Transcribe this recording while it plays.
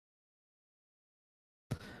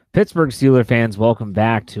Pittsburgh Steelers fans, welcome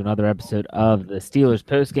back to another episode of the Steelers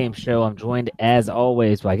postgame show. I'm joined, as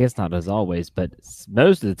always, well, I guess not as always, but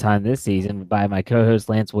most of the time this season, by my co-host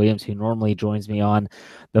Lance Williams, who normally joins me on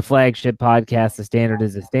the flagship podcast, The Standard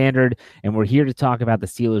is a Standard, and we're here to talk about the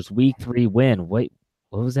Steelers' Week 3 win. Wait,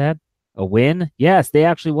 what was that? A win? Yes, they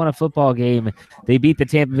actually won a football game. They beat the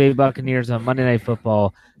Tampa Bay Buccaneers on Monday Night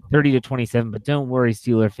Football, 30-27. But don't worry,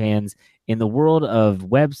 Steeler fans, in the world of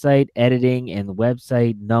website editing and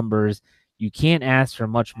website numbers, you can't ask for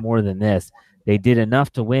much more than this. They did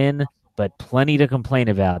enough to win, but plenty to complain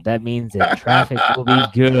about. That means that traffic will be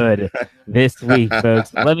good this week,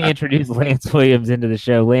 folks. Let me introduce Lance Williams into the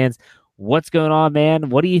show. Lance, what's going on, man?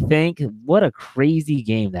 What do you think? What a crazy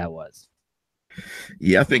game that was.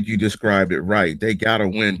 Yeah, I think you described it right. They got to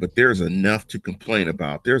win, but there's enough to complain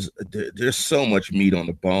about. There's so much meat on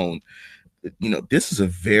the bone. This is a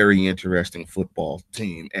very interesting football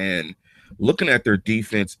team, and looking at their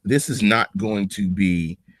defense, this is not going to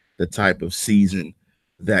be the type of season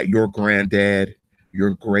that your granddad,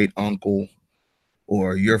 your great uncle,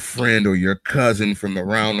 or your friend or your cousin from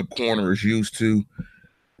around the corner is used to.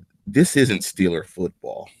 This isn't Steeler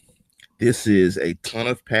football. This is a ton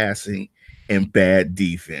of passing and bad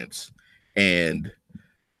defense. And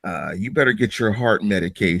you better get your heart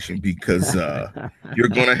medication because you're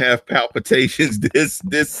going to have palpitations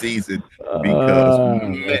this season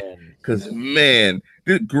because man,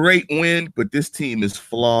 great win, but this team is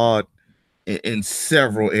flawed in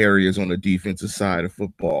several areas on the defensive side of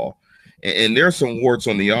football. And there's some warts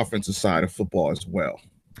on the offensive side of football as well.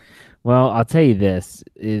 Well, I'll tell you this,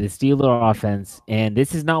 the Steeler offense, and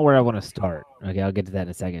this is not where I want to start. Okay, I'll get to that in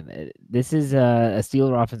a second. This is a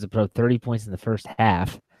Steeler offense that put up 30 points in the first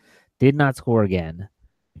half, did not score again.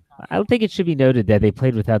 I don't think it should be noted that they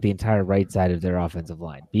played without the entire right side of their offensive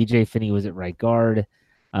line. B.J. Finney was at right guard,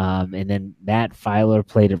 and then Matt Filer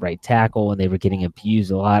played at right tackle, and they were getting abused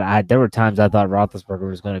a lot. There were times I thought Roethlisberger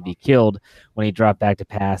was going to be killed when he dropped back to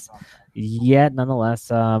pass. Yet,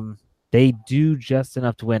 nonetheless, they do just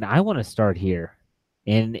enough to win. I want to start here,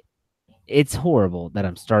 and it's horrible that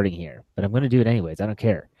I'm starting here, but I'm going to do it anyways. I don't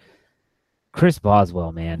care. Chris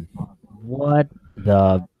Boswell, man, what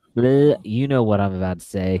the you know what I'm about to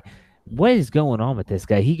say. What is going on with this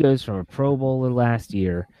guy? He goes from a Pro Bowler last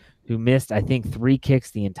year who missed, I think, 3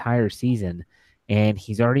 kicks the entire season, and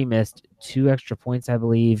he's already missed 2 extra points, I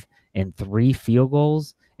believe, and 3 field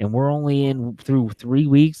goals. And we're only in through 3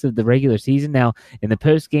 weeks of the regular season. Now, in the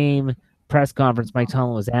post-game press conference, Mike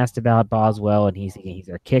Tomlin was asked about Boswell, and he's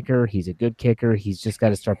our kicker. He's a good kicker. He's just got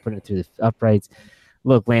to start putting it through the uprights.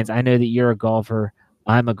 Look, Lance, I know that you're a golfer.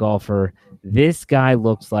 I'm a golfer. This guy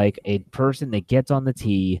looks like a person that gets on the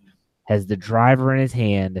tee, has the driver in his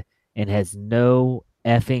hand, and has no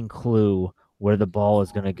effing clue where the ball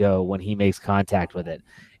is going to go when he makes contact with it.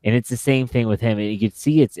 And it's the same thing with him. You can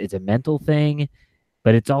see it's a mental thing,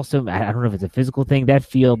 but it's also, I don't know if it's a physical thing. That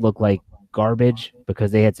field looked like garbage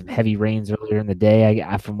because they had some heavy rains earlier in the day.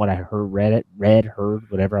 From what I heard, heard,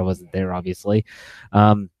 whatever. I wasn't there, obviously.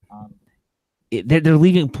 They're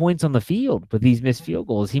leaving points on the field with these missed field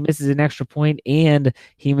goals. He misses an extra point and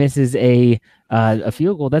he misses a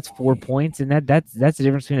field goal. That's 4 points, and that's the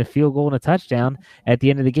difference between a field goal and a touchdown at the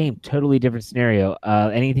end of the game. Totally different scenario.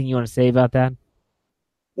 Anything you want to say about that?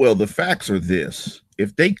 Well, the facts are this: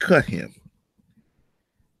 if they cut him,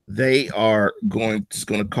 they are it's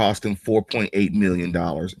going to cost him $4.8 million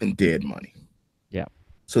in dead money. Yeah.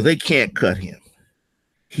 So they can't cut him.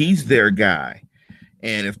 He's their guy.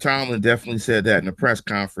 And if Tomlin definitely said that in the press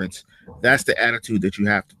conference, that's the attitude that you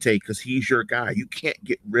have to take because he's your guy. You can't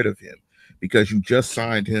get rid of him because you just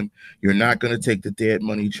signed him. You're not going to take the dead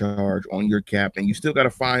money charge on your cap, and you still got to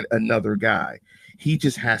find another guy. He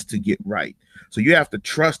just has to get right. So you have to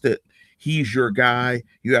trust that he's your guy.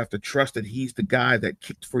 You have to trust that he's the guy that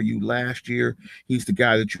kicked for you last year. He's the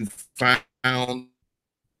guy that you found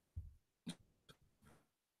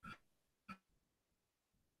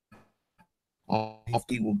off,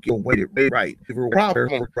 he will get away right. If we're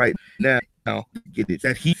right now, get it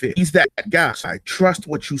that he fit. He's that guy. I trust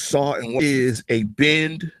what you saw and what is a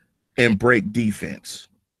bend and break defense.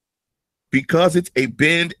 Because it's a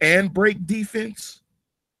bend and break defense,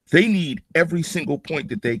 they need every single point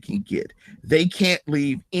that they can get. They can't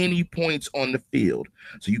leave any points on the field.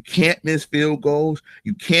 So you can't miss field goals.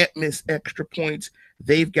 You can't miss extra points.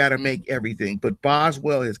 They've got to make everything. But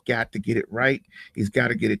Boswell has got to get it right. He's got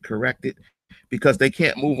to get it corrected because they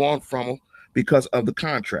can't move on from him because of the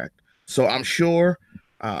contract. So I'm sure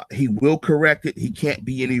he will correct it. He can't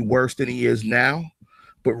be any worse than he is now.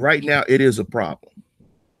 But right now, it is a problem.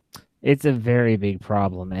 It's a very big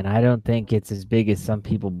problem, and I don't think it's as big as some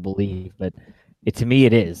people believe. But To me,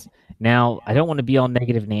 it is. Now, I don't want to be all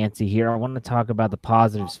negative Nancy here. I want to talk about the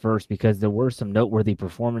positives first because there were some noteworthy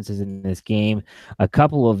performances in this game. A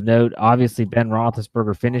couple of note, obviously, Ben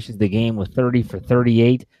Roethlisberger finishes the game with 30 for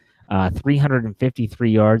 38,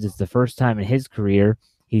 353 yards. It's the first time in his career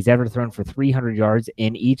he's ever thrown for 300 yards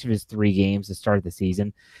in each of his 3 games to start the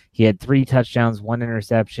season. He had 3 touchdowns, 1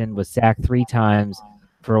 interception, was sacked 3 times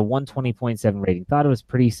for a 120.7 rating. Thought it was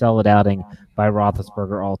pretty solid outing by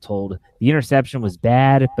Roethlisberger, all told. The interception was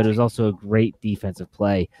bad, but it was also a great defensive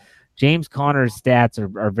play. James Conner's stats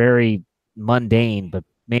are very mundane, but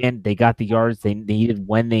man, they got the yards they needed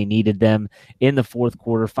when they needed them in the fourth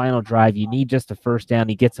quarter. Final drive, you need just a first down.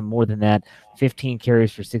 He gets them more than that, 15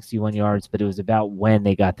 carries for 61 yards, but it was about when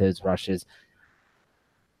they got those rushes.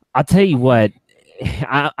 I'll tell you what,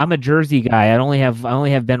 I'm a jersey guy. I only have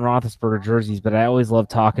Ben Roethlisberger jerseys, but I always love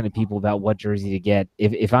talking to people about what jersey to get.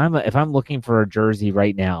 If I'm looking for a jersey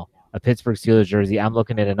right now, a Pittsburgh Steelers jersey, I'm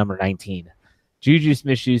looking at a number 19. Juju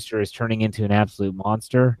Smith-Schuster is turning into an absolute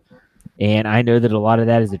monster, and I know that a lot of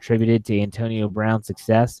that is attributed to Antonio Brown's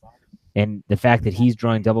success and the fact that he's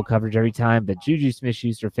drawing double coverage every time. But Juju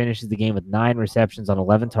Smith-Schuster finishes the game with 9 receptions on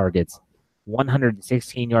 11 targets,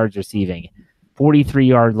 116 yards receiving,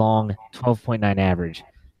 43-yard long, 12.9 average.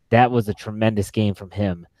 That was a tremendous game from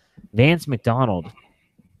him. Vance McDonald,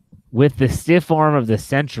 with the stiff arm of the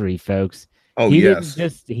century, folks. Oh, he yes.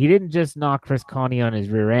 didn't just knock Chris Conti on his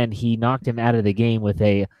rear end. He knocked him out of the game with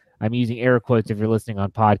a, I'm using air quotes if you're listening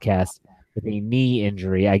on podcast, with a knee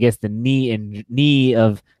injury. I guess the knee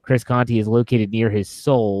of Chris Conti is located near his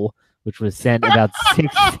soul, which was sent about 6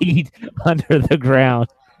 feet under the ground.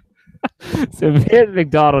 So Vance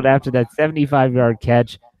McDonald, after that 75-yard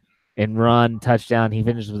catch and run touchdown, he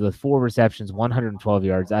finished with 4 receptions, 112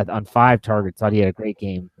 yards on 5 targets. Thought he had a great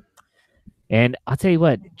game. And I'll tell you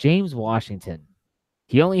what, James Washington,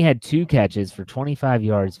 he only had 2 catches for 25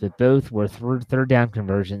 yards, but both were third down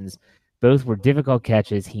conversions. Both were difficult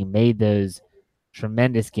catches. He made those.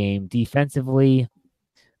 Tremendous game. Defensively,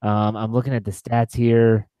 I'm looking at the stats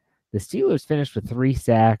here. The Steelers finished with 3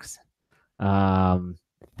 sacks, 13,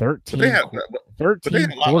 But they had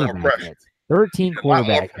a lot more quarterback pressure. hits. 13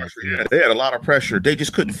 quarterback hits. Yeah, they had a lot of pressure. They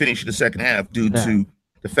just couldn't finish the second half due to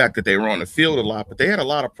the fact that they were on the field a lot. But they had a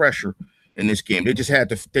lot of pressure in this game. They just had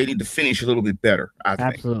to. They need to finish a little bit better, I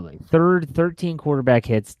think. Absolutely. 13 quarterback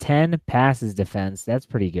hits, 10 passes defense. That's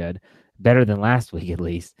pretty good. Better than last week, at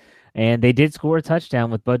least. And they did score a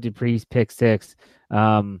touchdown with Bud Dupree's pick 6.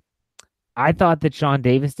 I thought that Sean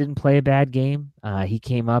Davis didn't play a bad game. He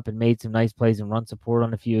came up and made some nice plays and run support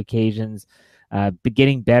on a few occasions, but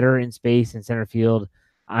getting better in space in center field.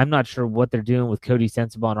 I'm not sure what they're doing with Cody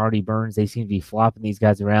Sensabaugh and Artie Burns. They seem to be flopping these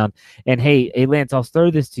guys around. And hey, Lance, I'll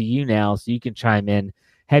throw this to you now so you can chime in.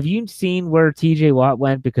 Have you seen where TJ Watt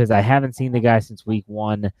went? Because I haven't seen the guy since week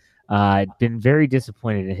 1. Been very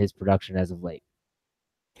disappointed in his production as of late.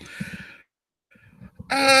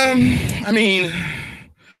 I mean,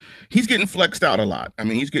 he's getting flexed out a lot. I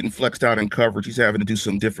mean, he's getting flexed out in coverage. He's having to do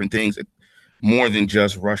some different things more than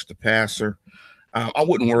just rush the passer. I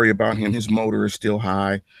wouldn't worry about him. His motor is still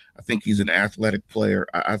high. I think he's an athletic player.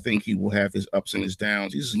 I think he will have his ups and his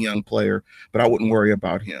downs. He's a young player, but I wouldn't worry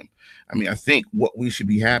about him. I mean, I think what we should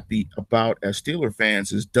be happy about as Steeler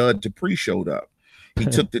fans is Bud Dupree showed up. He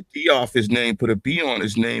took the D off his name, put a B on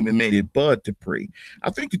his name, and made it Bud Dupree. I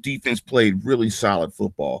think the defense played really solid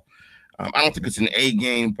football. I don't think it's an A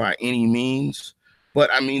game by any means, but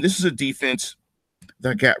I mean, this is a defense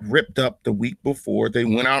that got ripped up the week before. They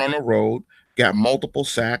went out on the road, got multiple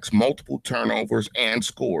sacks, multiple turnovers, and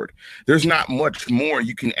scored. There's not much more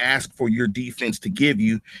you can ask for your defense to give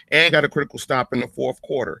you, and got a critical stop in the fourth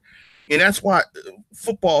quarter. And that's why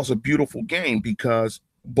football is a beautiful game, because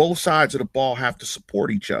both sides of the ball have to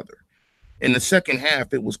support each other. In the second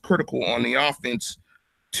half, it was critical on the offense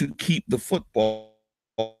to keep the football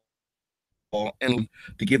and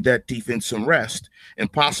to give that defense some rest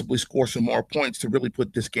and possibly score some more points to really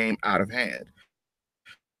put this game out of hand.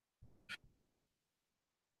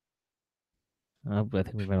 I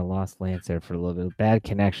think we've been a lost Lance there for a little bit. Bad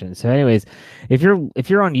connection. So, anyways, if you're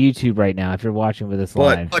on YouTube right now, if you're watching with us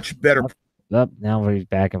live, much better. Now we're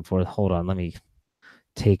back and forth. Hold on, let me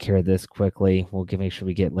take care of this quickly. We'll make sure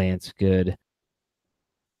we get Lance good.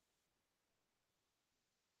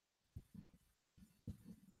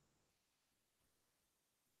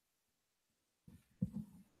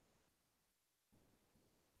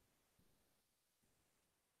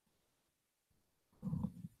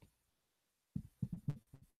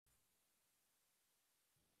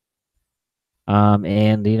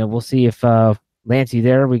 And we'll see if Lance, you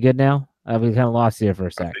there? Are we good now? We kind of lost you there for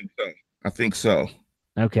a sec. I think so.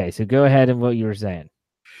 Okay, so go ahead and what you were saying.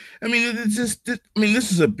 I mean, this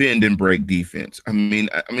is a bend and break defense. I mean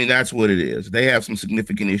that's what it is. They have some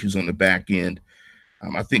significant issues on the back end.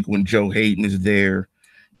 I think when Joe Hayden is there,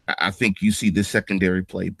 I think you see the secondary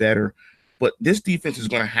play better. But this defense is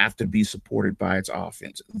going to have to be supported by its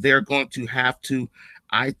offense. They're going to have to,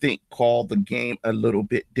 I think, call the game a little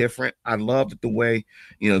bit different. I love the way,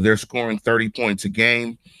 they're scoring 30 points a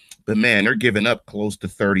game, but man, they're giving up close to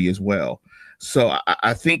 30 as well. So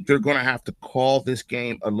I think they're going to have to call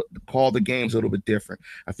call the games a little bit different.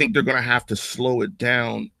 I think they're going to have to slow it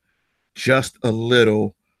down just a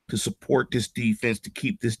little to support this defense, to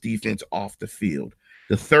keep this defense off the field.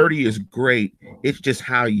 The 30 is great. It's just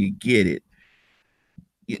how you get it.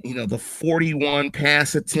 The 41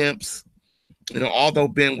 pass attempts, although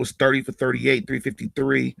Ben was 30 for 38,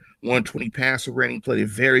 353, 120 passer rating, played a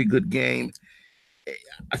very good game.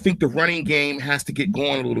 I think the running game has to get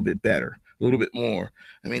going a little bit better, a little bit more.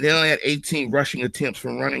 I mean, they only had 18 rushing attempts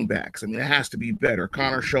from running backs. I mean, it has to be better.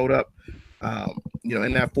 Connor showed up,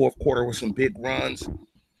 in that fourth quarter with some big runs,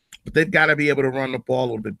 but they've got to be able to run the ball a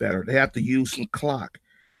little bit better. They have to use some clock.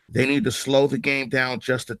 They need to slow the game down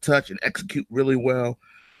just a touch and execute really well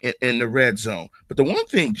in the red zone. But the one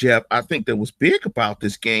thing, Jeff, I think that was big about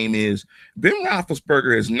this game is Ben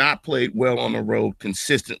Roethlisberger has not played well on the road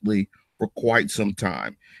consistently for quite some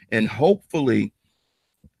time. And hopefully,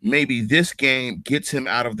 maybe this game gets him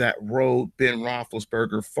out of that road Ben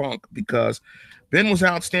Roethlisberger funk, because Ben was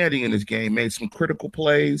outstanding in this game, made some critical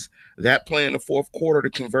plays. That play in the fourth quarter to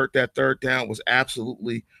convert that third down was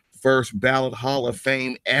absolutely first ballot Hall of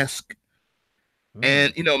Fame-esque.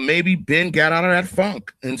 And, maybe Ben got out of that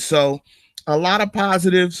funk. And so a lot of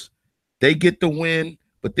positives. They get the win,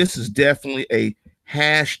 but this is definitely a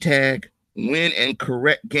hashtag win and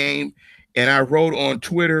correct game. And I wrote on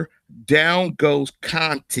Twitter, down goes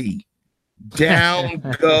Conti. Down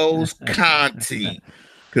goes Conti.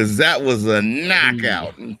 Because that was a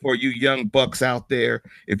knockout. And for you young bucks out there,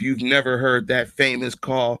 if you've never heard that famous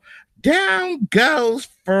call, down goes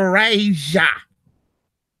Frazier.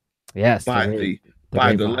 Yes, By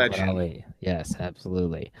the legend. Yes,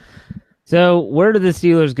 absolutely. So where do the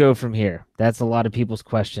Steelers go from here? That's a lot of people's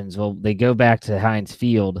questions. Well, they go back to Heinz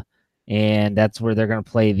Field, and that's where they're going to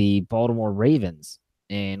play the Baltimore Ravens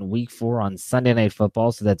in Week 4 on Sunday Night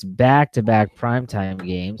Football. So that's back-to-back primetime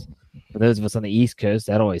games. For those of us on the East Coast,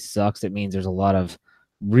 that always sucks. It means there's a lot of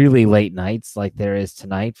really late nights like there is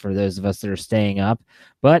tonight for those of us that are staying up.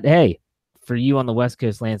 But hey, for you on the West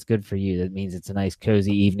Coast, Lance, good for you. That means it's a nice,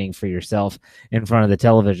 cozy evening for yourself in front of the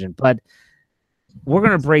television. But we're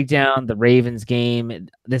going to break down the Ravens game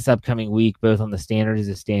this upcoming week, both on the standard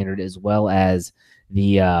as well as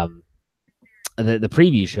the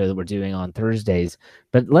preview show that we're doing on Thursdays.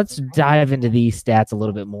 But let's dive into these stats a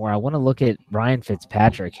little bit more. I want to look at Ryan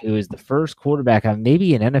Fitzpatrick, who is the first quarterback of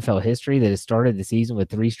maybe in NFL history that has started the season with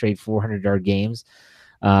 3 straight 400-yard games.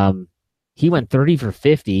 He went 30 for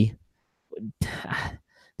 50.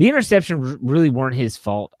 The interception really weren't his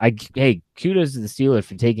fault. Hey, kudos to the Steelers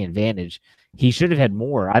for taking advantage. He should have had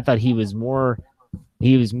more. I thought he was more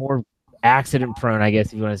accident prone, I guess,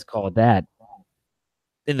 if you want to call it that.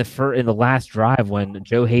 In the last drive when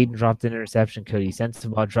Joe Hayden dropped an interception, Cody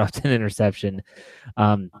Sensabaugh dropped an interception.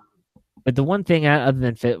 But the one thing other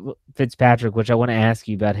than Fitzpatrick, which I want to ask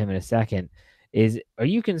you about him in a second, is are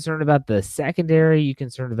you concerned about the secondary? Are you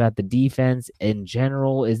concerned about the defense in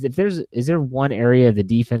general? Is there one area of the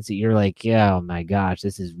defense that you're like, yeah, oh my gosh,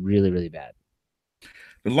 this is really, really bad?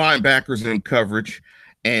 The linebackers in coverage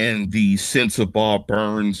and the Sensabaugh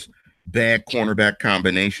Burns bad cornerback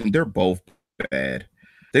combination, they're both bad.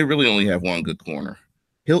 They really only have one good corner.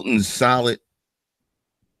 Hilton's solid,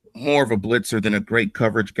 more of a blitzer than a great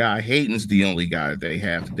coverage guy. Hayden's the only guy they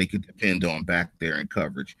have that they could depend on back there in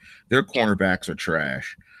coverage. Their cornerbacks are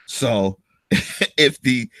trash. So if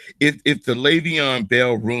the Le'Veon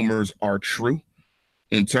Bell rumors are true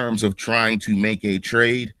in terms of trying to make a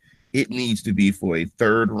trade, it needs to be for a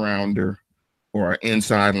third rounder or an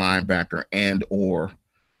inside linebacker and or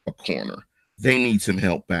a corner. They need some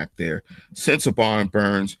help back there. Sensabaugh and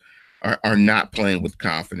Burns are not playing with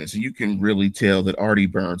confidence. And you can really tell that Artie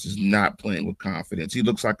Burns is not playing with confidence. He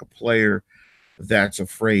looks like a player that's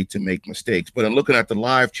afraid to make mistakes. But in looking at the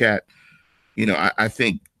live chat, I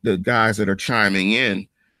think the guys that are chiming in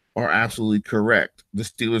are absolutely correct. The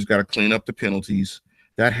Steelers got to clean up the penalties.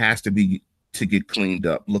 That has to get cleaned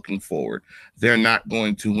up looking forward. They're not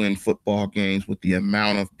going to win football games with the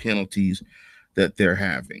amount of penalties that they're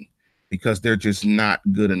having because they're just not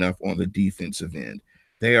good enough on the defensive end.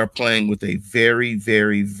 They are playing with a very,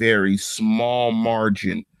 very, very small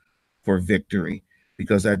margin for victory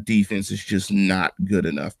because that defense is just not good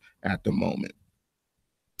enough at the moment.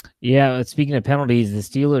 Yeah, speaking of penalties, the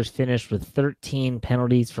Steelers finished with 13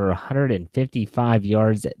 penalties for 155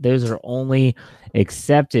 yards. Those are only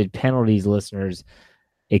accepted penalties, listeners.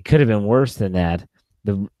 It could have been worse than that.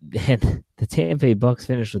 The Tampa Bay Bucks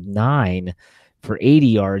finished with 9 for 80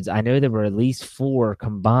 yards. I know there were at least 4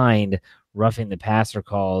 combined roughing the passer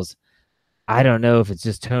calls. I don't know if it's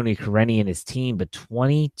just Tony Correni and his team, but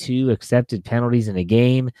 22 accepted penalties in a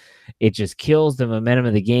game. It just kills the momentum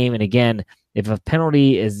of the game. And again, if a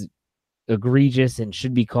penalty is egregious and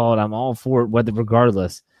should be called, I'm all for it,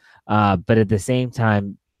 regardless. But at the same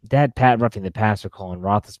time, that Pat roughing the passer call on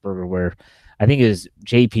Roethlisberger, where I think it was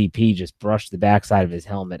JPP just brushed the backside of his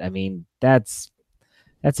helmet. I mean, that's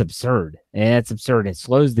absurd. And that's absurd. It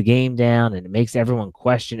slows the game down and it makes everyone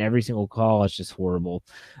question every single call. It's just horrible.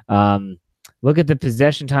 Look at the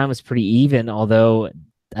possession time was pretty even, although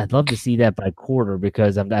I'd love to see that by quarter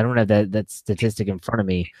because I don't have that statistic in front of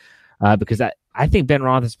me. Because I think Ben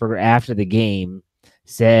Roethlisberger after the game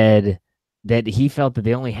said that he felt that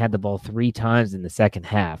they only had the ball 3 times in the second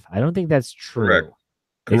half. I don't think that's true. Correct.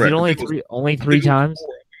 Is it only three times?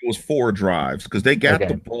 It was 4 drives because they got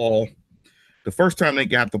the ball. The first time they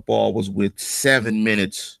got the ball was with 7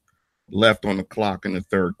 minutes left on the clock in the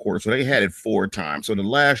third quarter. So they had it 4 times. So the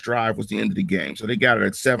last drive was the end of the game. So they got it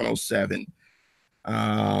at 7:07.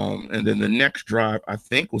 And then the next drive, I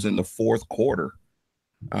think, was in the fourth quarter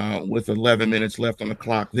with 11 minutes left on the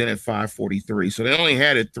clock, then at 5:43. So they only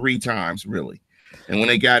had it 3 times, really. And when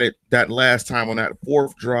they got it that last time on that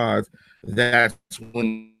fourth drive, that's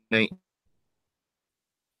when they.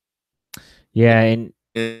 Yeah, and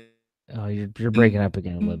you're breaking up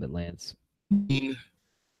again a little bit, Lance.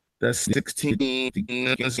 That's 16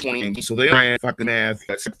 against 20. So they ran fucking math.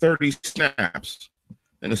 That's 30 snaps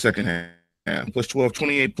in the second half, plus 12,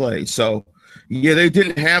 28 plays. So, yeah, they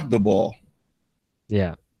didn't have the ball.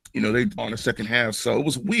 Yeah. They on the second half. So it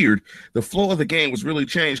was weird. The flow of the game was really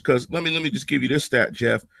changed because let me just give you this stat,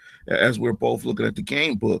 Jeff, as we're both looking at the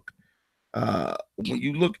game book. When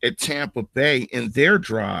you look at Tampa Bay and their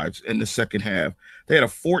drives in the second half, they had a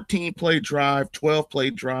 14-play drive,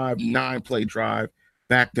 12-play drive, 9-play drive,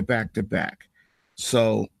 back to back to back.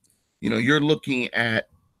 So, you're looking at,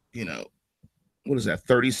 what is that,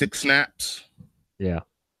 36 snaps? Yeah.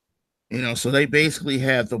 So they basically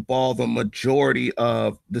had the ball the majority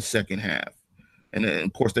of the second half. And then,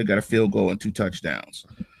 of course, they got a field goal and 2 touchdowns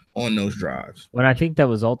on those drives. Well, I think that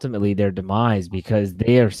was ultimately their demise because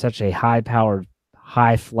they are such a high-powered,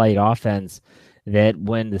 high-flight offense that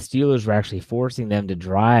when the Steelers were actually forcing them to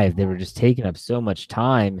drive, they were just taking up so much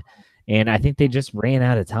time. And I think they just ran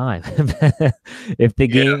out of time. If the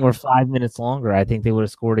game were 5 minutes longer, I think they would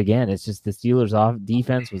have scored again. It's just the Steelers'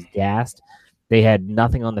 defense was gassed. They had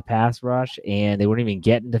nothing on the pass rush, and they weren't even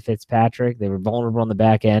getting to Fitzpatrick. They were vulnerable on the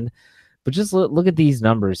back end. But just look at these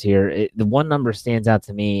numbers here. The one number stands out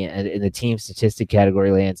to me in the team statistic category,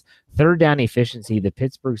 Lance. Third down efficiency, the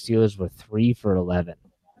Pittsburgh Steelers were 3 for 11.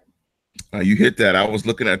 You hit that. I was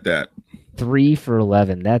looking at that. 3 for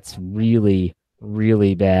 11. That's really,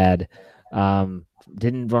 really bad.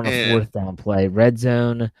 Didn't run a fourth down play. Red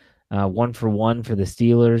zone, 1 for 1 for the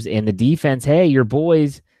Steelers. And the defense, hey, your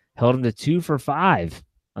boys held them to 2 for 5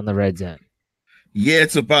 on the red zone. Yeah,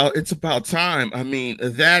 it's about time. I mean,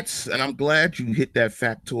 and I'm glad you hit that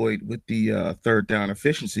factoid with the third down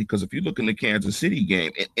efficiency, because if you look in the Kansas City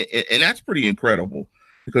game, and that's pretty incredible,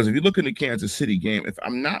 because if you look in the Kansas City game, if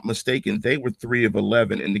I'm not mistaken, they were 3 of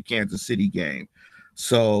 11 in the Kansas City game.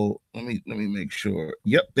 So let me make sure.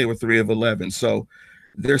 Yep, they were 3 of 11. So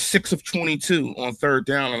they're 6 of 22 on third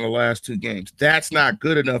down on the last 2 games. That's not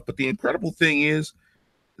good enough. But the incredible thing is,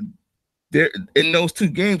 in those 2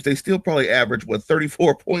 games, they still probably average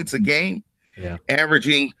 34 points a game,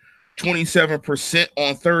 averaging 27%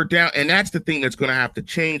 on third down. And that's the thing that's going to have to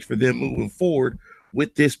change for them moving forward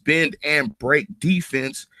with this bend and break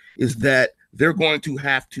defense, is that they're going to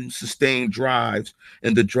have to sustain drives,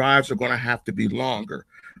 and the drives are going to have to be longer.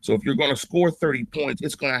 So if you're going to score 30 points,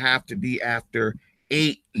 it's going to have to be after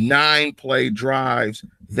 8-9 play drives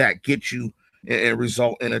that get you and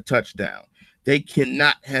result in a touchdown. They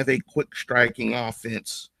cannot have a quick striking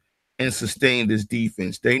offense and sustain this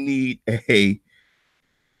defense. They need a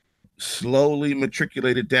slowly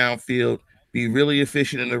matriculated downfield, be really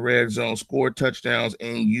efficient in the red zone, score touchdowns,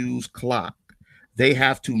 and use clock. They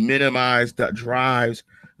have to minimize the drives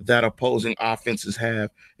that opposing offenses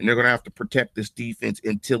have, and they're going to have to protect this defense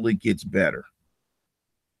until it gets better.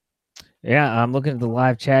 Yeah, I'm looking at the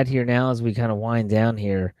live chat here now as we kind of wind down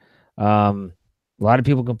here. A lot of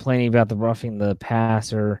people complaining about the roughing the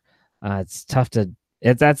passer. It's tough to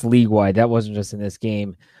That's league wide. That wasn't just in this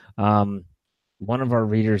game. One of our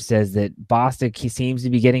readers says that Bostic, he seems to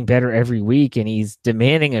be getting better every week, and he's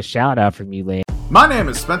demanding a shout out from you, Lane. My name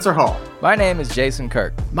is Spencer Hall. My name is Jason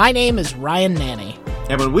Kirk. My name is Ryan Nanny.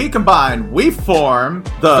 And when we combine, we form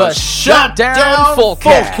the Shutdown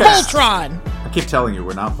Fullcast. Voltron! I keep telling you,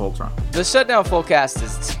 we're not Voltron. The Shutdown Fullcast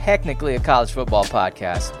is technically a college football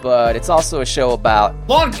podcast, but it's also a show about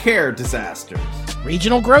lawn care disasters,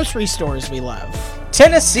 regional grocery stores we love,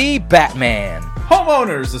 Tennessee Batman,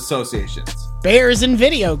 homeowners associations, bears and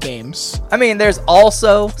video games. I mean, there's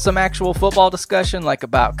also some actual football discussion, like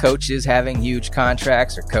about coaches having huge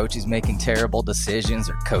contracts, or coaches making terrible decisions,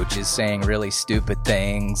 or coaches saying really stupid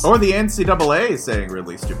things. Or the NCAA saying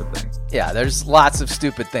really stupid things. Yeah, there's lots of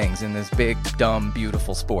stupid things in this big, dumb,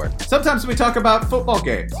 beautiful sport. Sometimes we talk about football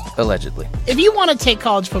games. Allegedly. If you want to take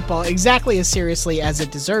college football exactly as seriously as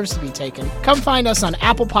it deserves to be taken, come find us on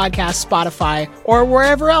Apple Podcasts, Spotify, or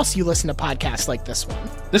wherever else you listen to podcasts like this one.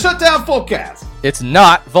 The Shutdown Fullcast. It's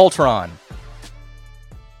not Voltron.